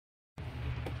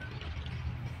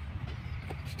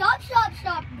Stop, stop,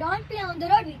 stop. Don't play on the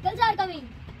road. Vehicles are coming.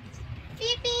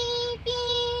 Beep, beep,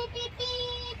 beep, beep,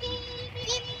 beep, beep,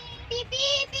 beep, beep,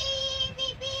 beep,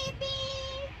 beep, beep,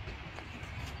 beep.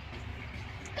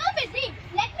 Come with me.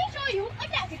 Let me show you a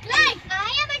traffic light.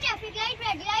 I am a traffic light.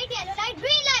 Red light, yellow light,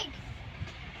 green light.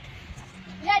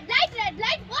 Red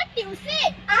light, what do you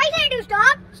say? I say to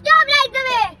stop. Stop right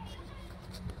away.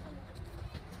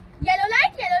 Yellow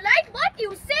light, what do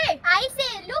you say? I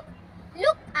say look,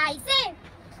 look, I say.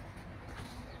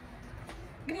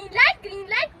 Green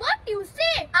light, what do you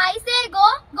say? I say go,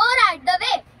 go right the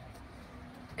way.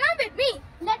 Come with me.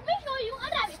 Let me show you a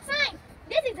traffic sign.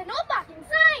 This is a no parking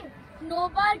sign. No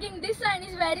parking. This sign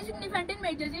is very significant in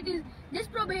major cities. This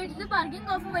prohibits the parking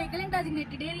of a vehicle in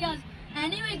designated areas.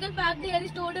 Any vehicle parked there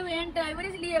is towed away and driver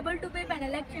is liable to pay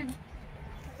penal action.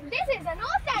 This is a no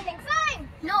standing sign.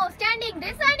 No standing.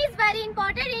 This sign is very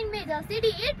important in major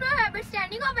city. It prohibits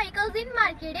standing of vehicles in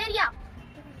market area.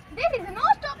 This is a no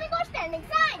stopping or standing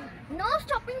sign. No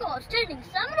stopping or standing.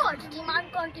 Some roads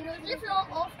demand continuously flow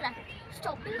of traffic.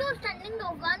 Stopping or standing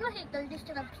of one vehicle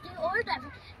disrupting all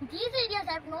traffic. These areas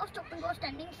have no stopping or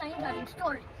standing signs are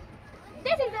installed.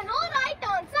 This is a no right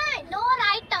turn sign. No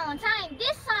right turn sign.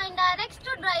 This sign directs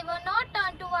to driver not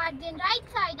turn towards the right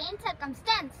side in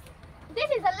circumstance. This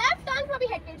is a left turn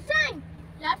prohibited sign.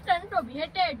 Left turn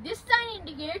prohibited. This sign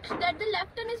indicates that the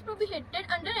left turn is prohibited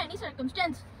under any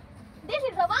circumstance. This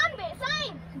is a one-way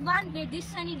sign. One way. This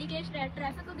sign indicates that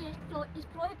traffic against flow is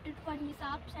prohibited for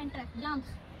mishaps and traffic jams.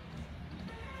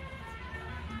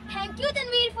 Thank you,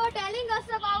 Tanveer, for telling us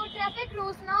about traffic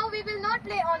rules. Now we will not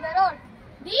play on the road.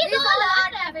 These all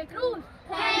are traffic rules.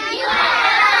 Thank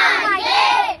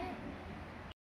you.